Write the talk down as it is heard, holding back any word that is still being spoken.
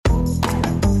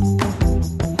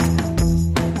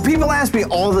People ask me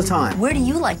all the time, where do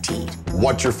you like to eat?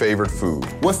 What's your favorite food?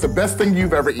 What's the best thing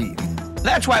you've ever eaten?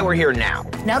 That's why we're here now.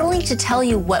 Not only to tell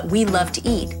you what we love to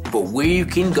eat, but where you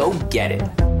can go get it.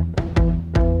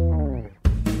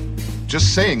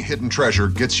 Just saying hidden treasure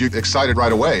gets you excited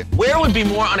right away. Where would be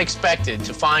more unexpected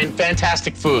to find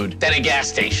fantastic food than a gas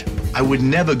station? I would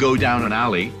never go down an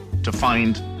alley to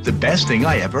find the best thing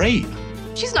I ever ate.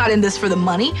 She's not in this for the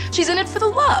money. She's in it for the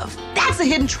love. That's a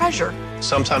hidden treasure.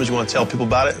 Sometimes you want to tell people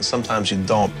about it, and sometimes you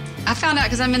don't. I found out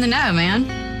because I'm in the know, man.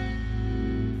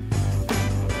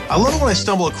 I love it when I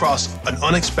stumble across an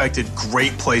unexpected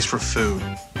great place for food.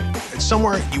 It's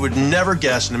somewhere you would never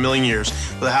guess in a million years,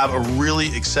 but they have a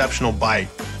really exceptional bite.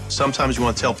 Sometimes you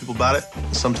want to tell people about it,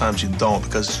 and sometimes you don't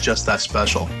because it's just that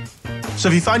special. So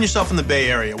if you find yourself in the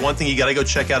Bay Area, one thing you got to go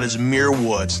check out is Muir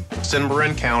Woods. It's in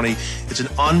Marin County. It's an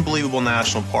unbelievable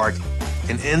national park.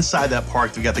 And inside that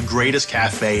park, we've got the greatest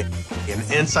cafe.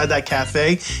 And inside that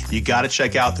cafe, you got to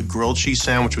check out the grilled cheese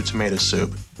sandwich with tomato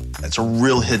soup. It's a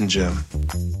real hidden gem.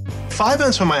 5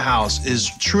 minutes from my house is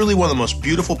truly one of the most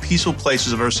beautiful, peaceful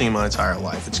places I've ever seen in my entire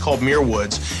life. It's called Muir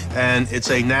Woods, and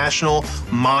it's a national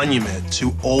monument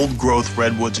to old-growth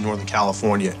redwoods in Northern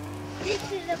California. This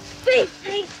is a big,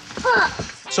 big park.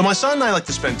 So my son and I like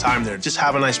to spend time there, just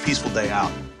have a nice, peaceful day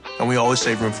out. And we always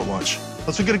save room for lunch.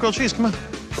 Let's go get a grilled cheese, come on.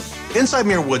 Inside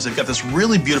Muir Woods, they've got this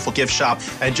really beautiful gift shop,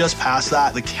 and just past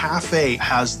that, the cafe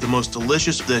has the most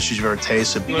delicious dishes you've ever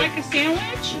tasted. You like a sandwich?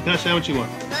 What kind of sandwich you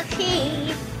want?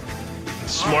 Okay.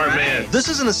 Smart man. This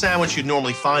isn't a sandwich you'd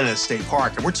normally find at a state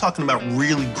park, and we're talking about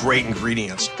really great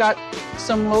ingredients. Got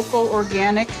some local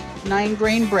organic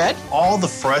 9-grain bread. All the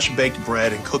fresh baked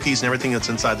bread and cookies and everything that's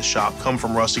inside the shop come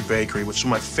from Rustic Bakery, which is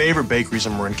one of my favorite bakeries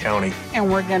in Marin County. And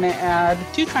we're going to add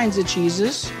 2 kinds of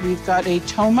cheeses. We've got a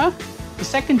Toma. The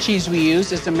second cheese we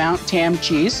use is the Mount Tam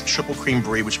cheese. Triple cream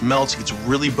brie, which melts, gets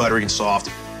really buttery and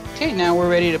soft. Okay, now we're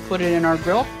ready to put it in our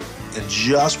grill. And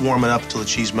just warm it up until the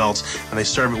cheese melts, and they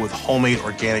serve it with homemade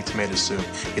organic tomato soup.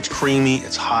 It's creamy,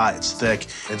 it's hot, it's thick,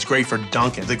 and it's great for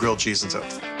dunking the grilled cheese into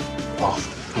it. Oh,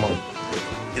 come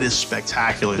on. It is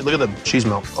spectacular. Look at the cheese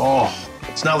melt. Oh,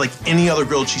 it's not like any other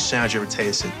grilled cheese sandwich you ever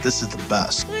tasted. This is the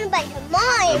best. I'm gonna buy some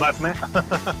mine. Buy from me?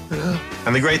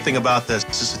 And the great thing about this is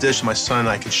it's a dish my son and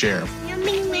I can share.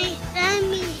 Yummy, my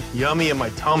tummy. Yummy in my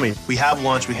tummy. We have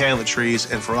lunch, we hang on the trees,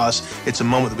 and for us, it's a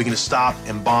moment that we can just stop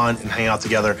and bond and hang out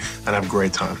together and have a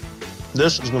great time.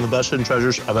 This is one of the best hidden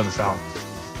treasures I've ever found.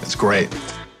 It's great.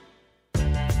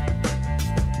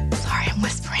 Sorry, I'm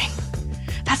whispering.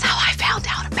 That's how I found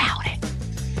out about it.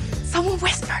 Someone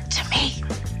whispered to me.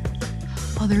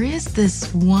 Well, there is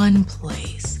this one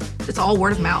place. It's all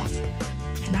word of mouth.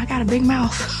 And I got a big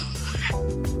mouth.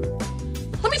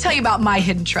 Let me tell you about my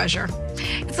hidden treasure.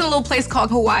 It's in a little place called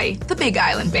Hawaii, the Big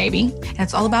Island, baby. And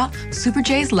it's all about Super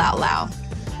J's Lau Lau.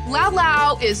 Lau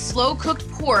Lau is slow-cooked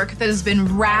pork that has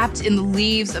been wrapped in the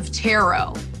leaves of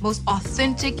taro. Most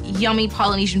authentic, yummy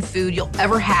Polynesian food you'll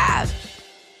ever have.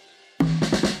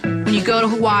 When you go to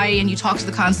Hawaii and you talk to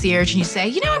the concierge and you say,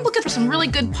 you know, I'm looking for some really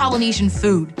good Polynesian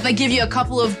food. And they give you a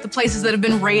couple of the places that have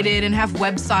been rated and have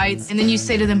websites. And then you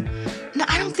say to them, no,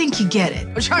 I don't think you get it.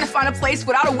 We're trying to find a place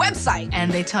without a website.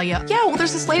 And they tell you, yeah, well,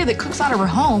 there's this lady that cooks out of her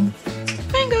home.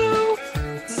 Bingo.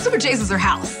 Super J's is her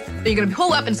house. So you're gonna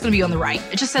pull up and it's gonna be on the right.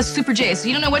 It just says Super J, so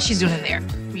you don't know what she's doing in there.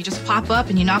 You just pop up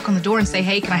and you knock on the door and say,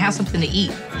 hey, can I have something to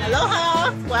eat?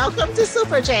 Aloha, welcome to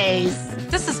Super J's.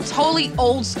 This is totally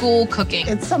old school cooking.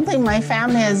 It's something my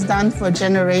family has done for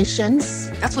generations.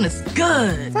 That's when it's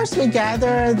good. First, we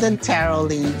gather the taro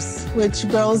leaves, which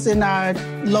grows in our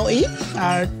lo'i,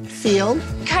 our field.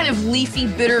 Kind of leafy,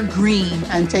 bitter green.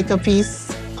 And take a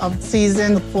piece of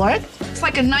seasoned pork. It's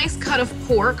like a nice cut of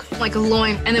pork, like a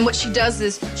loin, and then what she does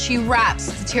is she wraps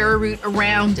the taro root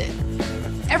around it.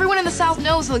 Everyone in the South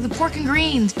knows, like, the pork and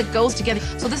greens, it goes together.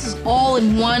 So this is all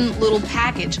in one little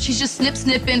package. She's just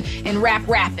snipping and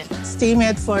wrapping. Steam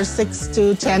it for 6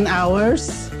 to 10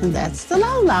 hours, and that's the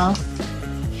lau lau.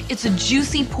 It's a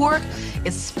juicy pork.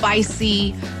 It's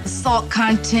spicy. The salt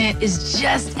content is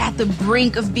just at the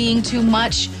brink of being too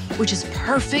much, which is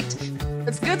perfect.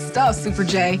 It's good stuff, Super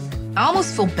J. I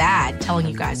almost feel bad telling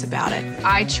you guys about it.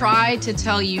 I tried to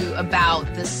tell you about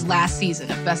this last season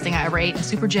of Best Thing I Ever Ate, and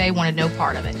Super J wanted no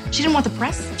part of it. She didn't want the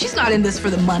press. She's not in this for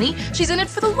the money. She's in it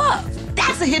for the love.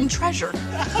 That's a hidden treasure.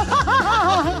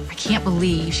 I can't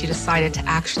believe she decided to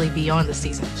actually be on the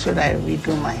season. Should I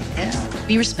redo my hair?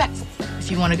 Be respectful if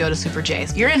you want to go to Super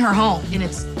J's. You're in her home, and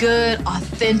it's good,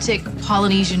 authentic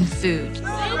Polynesian food.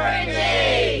 Super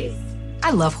J's!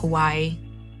 I love Hawaii.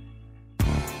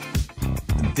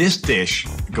 This dish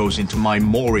goes into my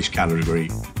moreish category.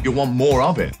 You want more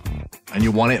of it, and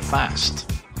you want it fast.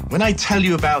 When I tell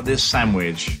you about this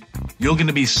sandwich, you're going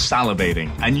to be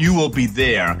salivating, and you will be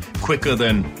there quicker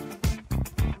than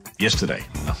yesterday.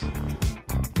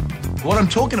 What I'm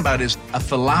talking about is a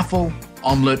falafel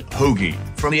omelet hoagie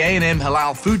from the A&M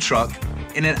Halal Food Truck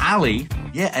in an alley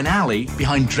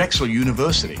behind Drexel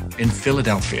University in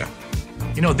Philadelphia.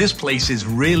 You know, this place is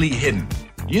really hidden.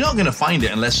 You're not going to find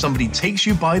it unless somebody takes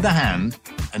you by the hand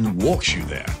and walks you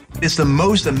there. It's the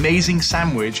most amazing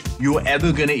sandwich you're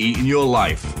ever going to eat in your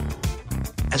life.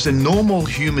 As a normal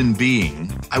human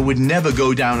being, I would never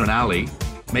go down an alley,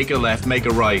 make a left, make a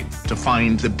right, to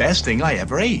find the best thing I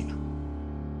ever ate.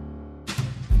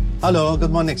 Hello, good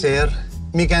morning, sir.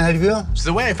 Me can help you? So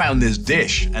the way I found this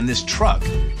dish and this truck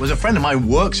was a friend of mine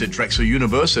works at Drexel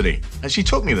University, and she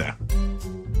took me there.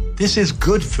 This is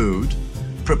good food,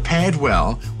 prepared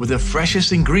well, with the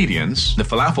freshest ingredients. The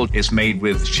falafel is made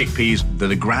with chickpeas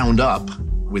that are ground up,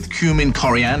 with cumin,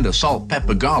 coriander, salt,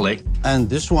 pepper, garlic. And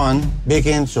this one,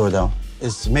 baking soda,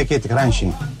 is make it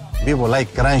crunchy. People like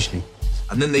crunchy.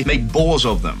 And then they make balls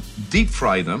of them, deep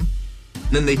fry them.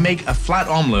 Then they make a flat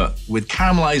omelet with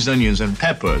caramelized onions and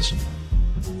peppers.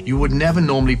 You would never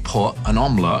normally put an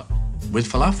omelet with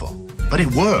falafel, but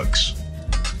it works.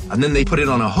 And then they put it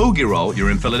on a hoagie roll.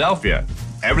 You're in Philadelphia.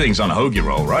 Everything's on a hoagie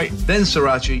roll, right? Then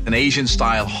sriracha, an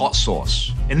Asian-style hot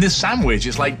sauce. In this sandwich,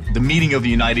 it's like the meeting of the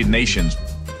United Nations.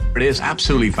 It is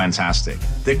absolutely fantastic.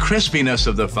 The crispiness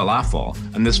of the falafel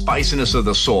and the spiciness of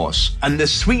the sauce and the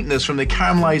sweetness from the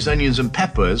caramelized onions and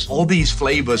peppers, all these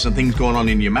flavors and things going on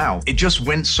in your mouth, it just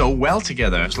went so well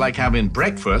together. It's like having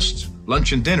breakfast,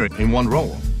 lunch, and dinner in one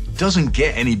roll. Doesn't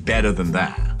get any better than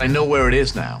that. I know where it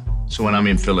is now. So when I'm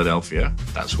in Philadelphia,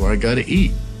 that's where I go to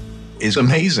eat. It's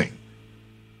amazing.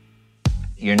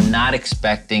 You're not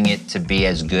expecting it to be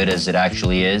as good as it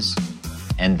actually is,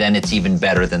 and then it's even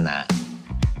better than that.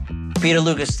 Peter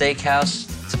Luger's Steakhouse,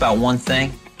 it's about one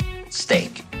thing,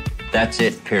 steak. That's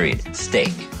it, period,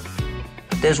 steak.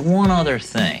 There's one other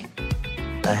thing.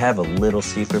 I have a little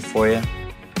secret for you.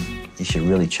 You should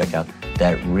really check out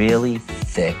that really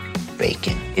thick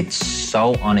bacon. It's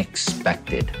so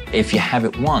unexpected. If you have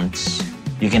it once,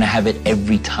 you're gonna have it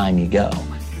every time you go.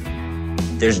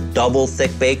 There's double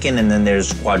thick bacon, and then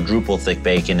there's quadruple thick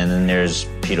bacon, and then there's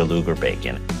Peter Luger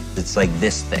bacon. It's like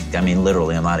this thick. I mean,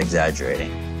 literally, I'm not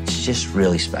exaggerating. It's just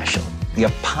really special.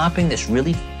 You're popping this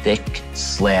really thick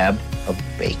slab of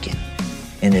bacon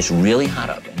in this really hot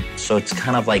oven. So it's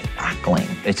kind of like crackling.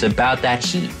 It's about that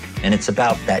heat, and it's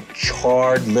about that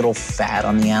charred little fat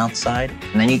on the outside.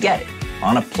 And then you get it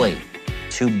on a plate.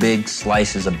 2 big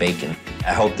slices of bacon.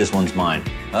 I hope this one's mine.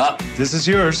 Oh, this is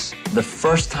yours. The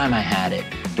first time I had it,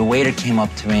 the waiter came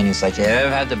up to me and he's like, "Have you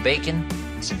ever had the bacon?"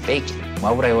 I said, "Bacon?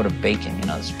 Why would I order bacon? You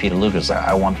know, this is Peter Luger's.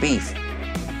 I want beef."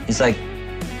 He's like,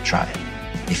 "Try it."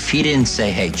 If he didn't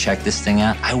say, "Hey, check this thing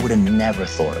out," I would have never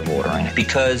thought of ordering it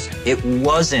because it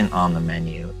wasn't on the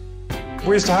menu.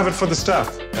 We used to have it for the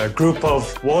staff. A group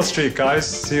of Wall Street guys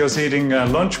see us eating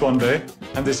lunch one day,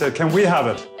 and they said, "Can we have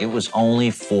it?" It was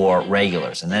only for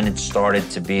regulars, and then it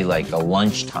started to be like a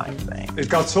lunchtime thing. It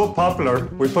got so popular,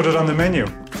 we put it on the menu.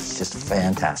 It's just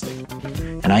fantastic.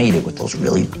 And I eat it with those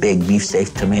really big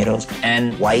beefsteak tomatoes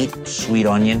and white sweet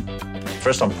onion.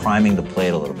 First, I'm priming the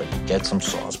plate a little bit. Get some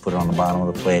sauce, put it on the bottom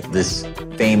of the plate. This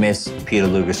famous Peter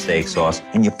Luger steak sauce.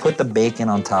 And you put the bacon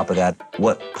on top of that.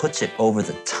 What puts it over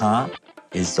the top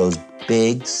is those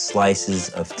big slices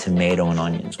of tomato and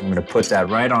onions. I'm gonna put that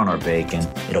right on our bacon.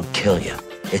 It'll kill you.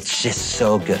 It's just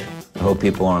so good. I hope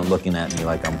people aren't looking at me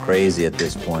like I'm crazy at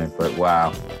this point, but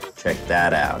wow, check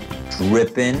that out.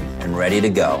 Dripping and ready to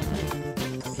go.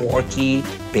 Porky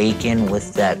bacon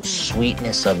with that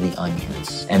sweetness of the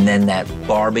onions and then that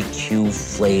barbecue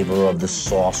flavor of the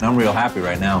sauce. I'm real happy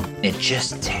right now. It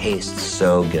just tastes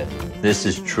so good. This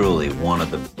is truly one of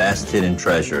the best hidden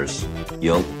treasures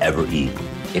you'll ever eat.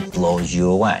 It blows you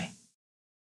away.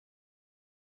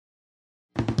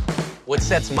 What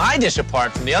sets my dish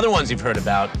apart from the other ones you've heard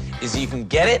about is you can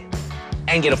get it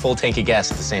and get a full tank of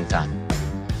gas at the same time.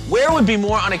 Where would be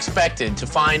more unexpected to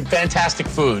find fantastic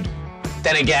food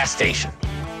than a gas station?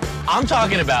 I'm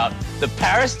talking about the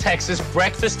Paris, Texas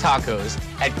breakfast tacos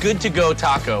at Good To Go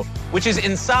Taco, which is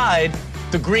inside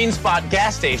the Green Spot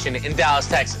gas station in Dallas,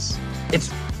 Texas. It's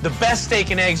the best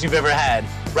steak and eggs you've ever had,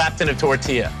 wrapped in a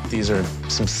tortilla. These are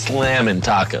some slammin'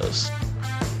 tacos.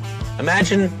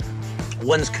 Imagine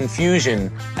one's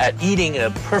confusion at eating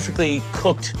a perfectly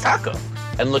cooked taco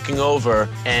and looking over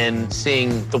and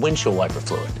seeing the windshield wiper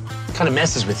fluid. It kind of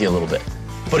messes with you a little bit.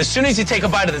 But as soon as you take a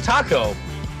bite of the taco,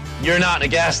 you're not in a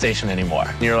gas station anymore.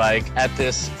 You're like at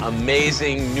this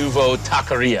amazing nouveau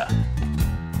taqueria.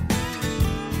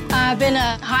 I've been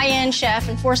a high-end chef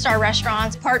in 4-star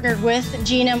restaurants, partnered with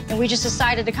Gina, and we just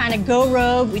decided to kind of go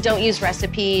rogue. We don't use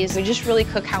recipes. We just really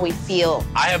cook how we feel.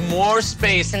 I have more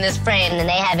space in this frame than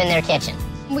they have in their kitchen.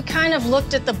 We kind of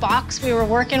looked at the box we were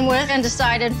working with and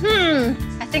decided,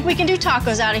 I think we can do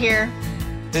tacos out of here.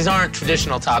 These aren't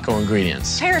traditional taco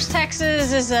ingredients. Paris,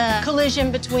 Texas is a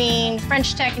collision between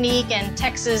French technique and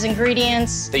Texas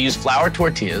ingredients. They use flour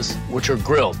tortillas, which are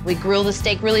grilled. We grill the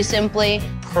steak really simply.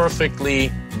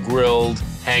 Perfectly grilled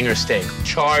hanger steak.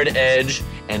 Charred edge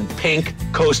and pink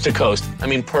coast to coast. I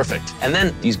mean, perfect. And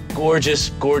then these gorgeous,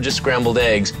 gorgeous scrambled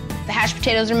eggs. The hashed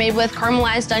potatoes are made with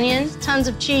caramelized onions, tons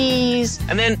of cheese.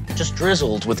 And then just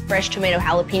drizzled with fresh tomato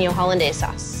jalapeno hollandaise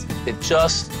sauce. It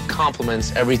just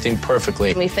complements everything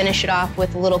perfectly. We finish it off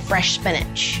with a little fresh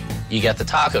spinach. You get the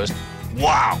tacos.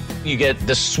 Wow. You get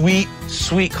the sweet,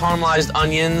 sweet caramelized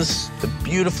onions, the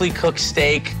beautifully cooked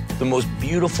steak, the most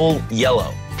beautiful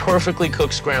yellow, perfectly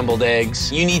cooked scrambled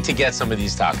eggs. You need to get some of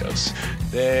these tacos.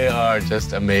 They are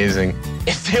just amazing.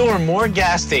 If there were more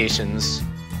gas stations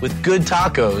with good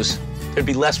tacos, there'd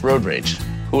be less road rage.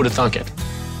 Who would have thunk it?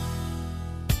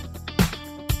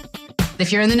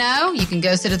 If you're in the know, you can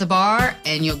go sit at the bar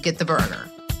and you'll get the burger.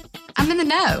 I'm in the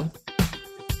know.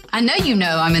 I know you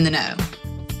know I'm in the know.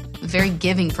 A very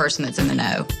giving person that's in the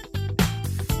know.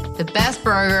 The best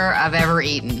burger I've ever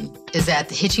eaten is at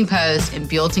the Hitching Post in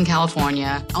Buellton,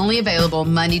 California. Only available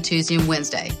Monday, Tuesday, and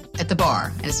Wednesday at the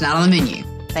bar, and it's not on the menu.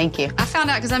 Thank you. I found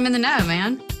out because I'm in the know,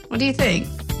 man. What do you think?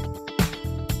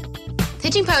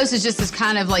 Hitching Post is just this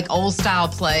kind of like old style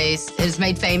place. It is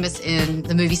made famous in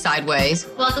the movie Sideways.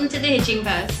 Welcome to the Hitching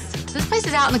Post. So this place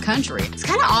is out in the country. It's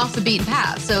kind of off the beaten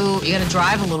path, so you gotta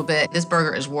drive a little bit. This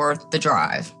burger is worth the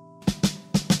drive.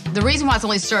 The reason why it's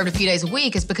only served a few days a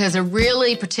week is because they're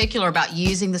really particular about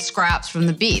using the scraps from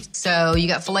the beef. So you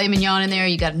got filet mignon in there,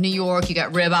 you got New York, you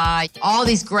got ribeye, all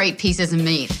these great pieces of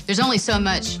meat. There's only so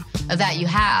much of that you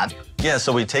have. Yeah,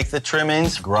 so we take the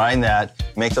trimmings, grind that,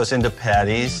 make those into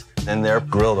patties, then they're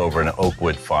grilled over an oak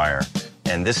wood fire.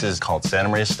 And this is called Santa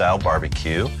Maria style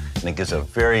barbecue, and it gives a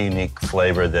very unique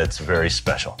flavor that's very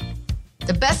special.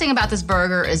 The best thing about this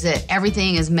burger is that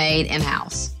everything is made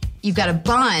in-house. You've got a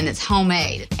bun that's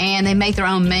homemade, and they make their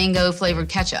own mango-flavored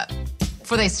ketchup.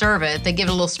 Before they serve it, they give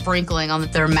it a little sprinkling on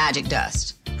their magic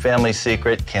dust. Family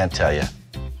secret, can't tell you.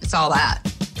 It's all that.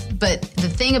 But the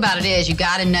thing about it is you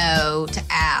gotta know to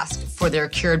ask for their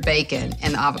cured bacon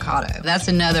and the avocado. That's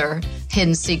another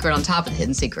hidden secret on top of the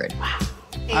hidden secret. Wow.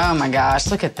 Oh my gosh,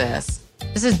 look at this.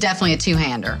 This is definitely a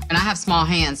two-hander. And I have small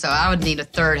hands, so I would need a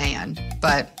third hand,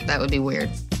 but that would be weird.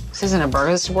 This isn't a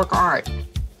burger, this is a work of art.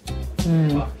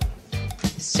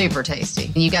 Super tasty.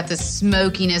 And you got this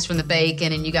smokiness from the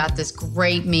bacon, and you got this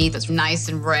great meat that's nice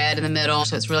and red in the middle,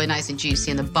 so it's really nice and juicy,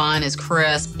 and the bun is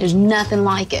crisp. There's nothing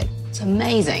like it. It's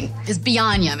amazing. It's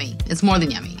beyond yummy. It's more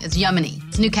than yummy. It's yumminy.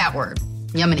 It's a new cat word.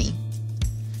 Yumminy.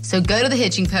 So go to the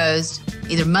Hitching Post,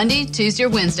 either Monday, Tuesday, or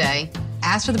Wednesday,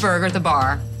 ask for the burger at the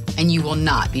bar, and you will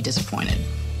not be disappointed.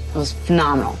 It was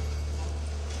phenomenal.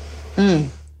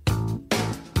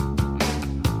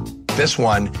 This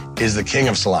one is the king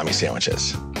of salami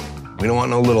sandwiches. We don't want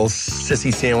no little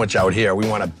sissy sandwich out here. We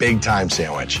want a big-time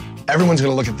sandwich. Everyone's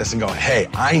gonna look at this and go, hey,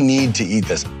 I need to eat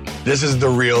this. This is the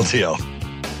real deal.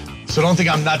 So don't think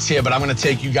I'm nuts here, but I'm gonna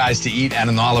take you guys to eat at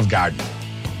an Olive Garden.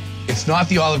 It's not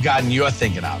the Olive Garden you're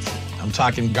thinking of. I'm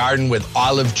talking garden with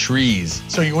olive trees.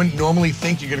 So you wouldn't normally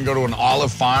think you're gonna go to an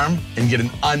olive farm and get an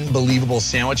unbelievable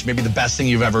sandwich, maybe the best thing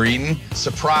you've ever eaten.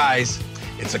 Surprise,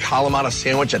 it's a kalamata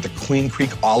sandwich at the Queen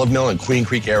Creek Olive Mill in Queen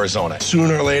Creek, Arizona.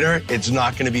 Sooner or later, it's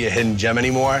not gonna be a hidden gem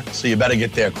anymore, so you better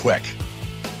get there quick.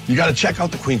 You gotta check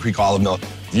out the Queen Creek Olive Mill.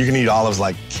 You can eat olives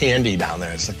like candy down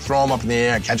there. It's like throw them up in the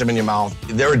air, catch them in your mouth.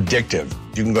 They're addictive.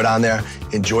 You can go down there,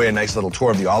 enjoy a nice little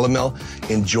tour of the olive mill,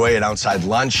 enjoy it outside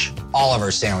lunch. All of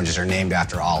our sandwiches are named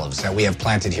after olives that we have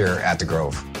planted here at the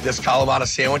Grove. This Kalamata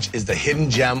sandwich is the hidden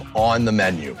gem on the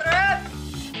menu.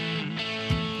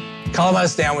 Kalamata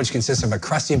sandwich consists of a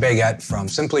crusty baguette from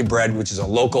Simply Bread, which is a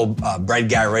local bread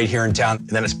guy right here in town. And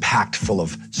then it's packed full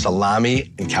of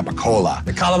salami and capicola.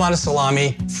 The Kalamata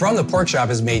salami from the pork shop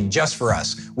is made just for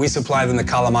us. We supply them the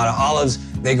Kalamata olives.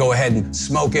 They go ahead and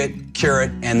smoke it, cure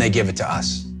it, and they give it to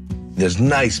us. There's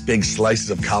nice big slices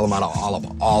of Kalamata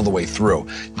olive all the way through.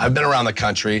 I've been around the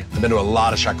country. I've been to a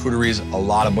lot of charcuteries, a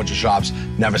lot of butcher shops,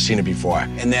 never seen it before.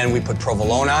 And then we put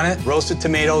provolone on it, roasted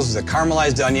tomatoes, the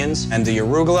caramelized onions, and the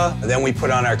arugula. And then we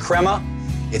put on our crema.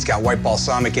 It's got white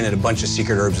balsamic in it, a bunch of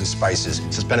secret herbs and spices.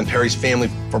 It's been in Perry's family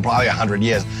for probably 100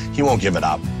 years. He won't give it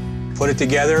up. Put it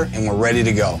together, and we're ready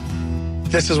to go.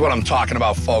 This is what I'm talking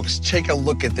about, folks. Take a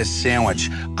look at this sandwich.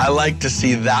 I like to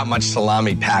see that much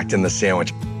salami packed in the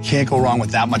sandwich. Can't go wrong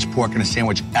with that much pork in a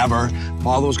sandwich ever.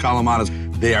 All those kalamatas,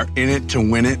 they are in it to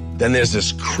win it. Then there's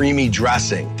this creamy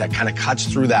dressing that kind of cuts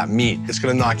through that meat. It's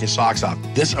gonna knock your socks off.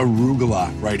 This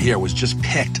arugula right here was just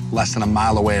picked less than a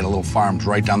mile away at a little farm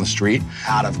right down the street.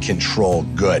 Out of control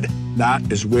good.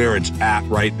 That is where it's at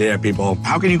right there, people.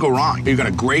 How can you go wrong? You've got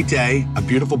a great day, a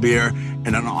beautiful beer,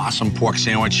 and an awesome pork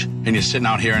sandwich, and you're sitting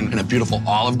out here in a beautiful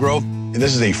olive grove. And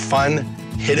this is a fun,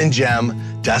 hidden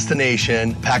gem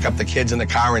destination. Pack up the kids in the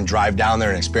car and drive down there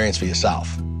and experience for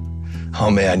yourself. Oh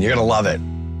man, you're gonna love it.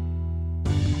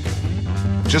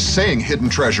 Just saying hidden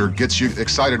treasure gets you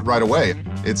excited right away.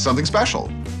 It's something special.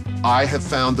 I have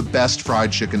found the best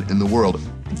fried chicken in the world.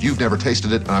 If you've never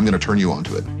tasted it, I'm gonna turn you on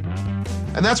to it.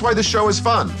 And that's why this show is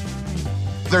fun.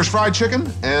 There's fried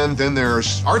chicken, and then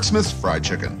there's Art Smith's Fried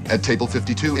Chicken at Table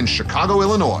 52 in Chicago,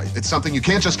 Illinois. It's something you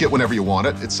can't just get whenever you want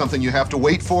it. It's something you have to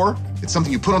wait for. It's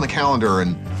something you put on the calendar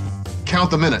and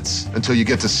count the minutes until you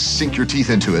get to sink your teeth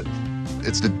into it.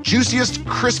 It's the juiciest,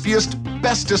 crispiest,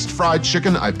 bestest fried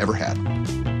chicken I've ever had.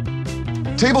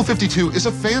 Table 52 is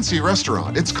a fancy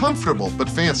restaurant. It's comfortable but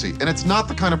fancy, and it's not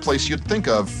the kind of place you'd think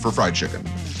of for fried chicken.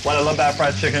 What I love about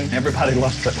fried chicken, everybody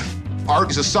loves it.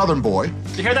 Art is a Southern boy.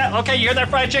 You hear that? Okay, you hear that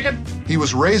fried chicken? He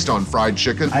was raised on fried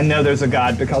chicken. I know there's a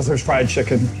God because there's fried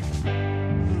chicken.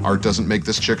 Art doesn't make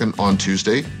this chicken on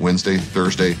Tuesday, Wednesday,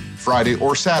 Thursday, Friday,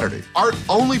 or Saturday. Art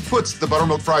only puts the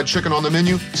buttermilk fried chicken on the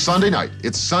menu Sunday night.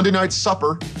 It's Sunday night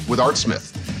supper with Art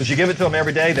Smith. If you give it to them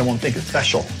every day, they won't think it's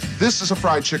special. This is a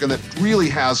fried chicken that really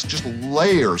has just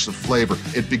layers of flavor.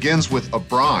 It begins with a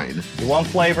brine. You want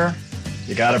flavor?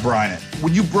 You gotta brine it.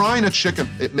 When you brine a chicken,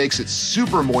 it makes it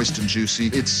super moist and juicy.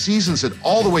 It seasons it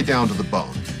all the way down to the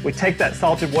bone. We take that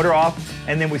salted water off,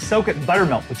 and then we soak it in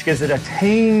buttermilk, which gives it a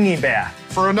tangy bath.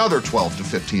 For another 12 to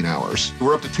 15 hours.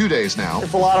 We're up to 2 days now.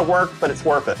 It's a lot of work, but it's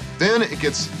worth it. Then it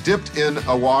gets dipped in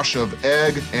a wash of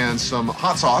egg and some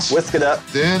hot sauce. Whisk it up.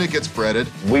 Then it gets breaded.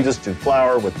 We just do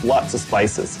flour with lots of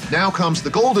spices. Now comes the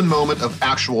golden moment of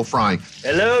actual frying.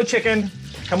 Hello, chicken.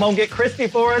 Come on, get crispy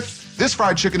for us. This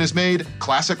fried chicken is made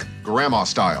classic grandma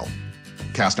style.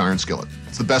 Cast iron skillet.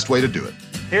 It's the best way to do it.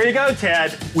 Here you go,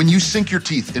 Ted. When you sink your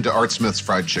teeth into Art Smith's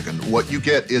fried chicken, what you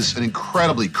get is an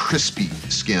incredibly crispy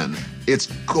skin. It's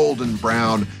golden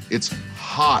brown. It's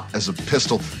hot as a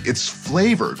pistol. It's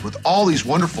flavored with all these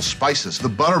wonderful spices. The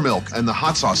buttermilk and the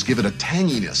hot sauce give it a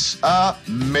tanginess.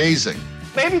 Amazing.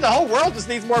 Maybe the whole world just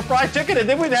needs more fried chicken and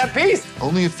then we'd have peace.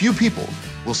 Only a few people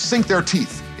will sink their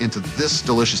teeth into this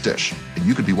delicious dish, and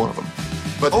you could be one of them.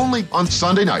 But only on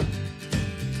Sunday night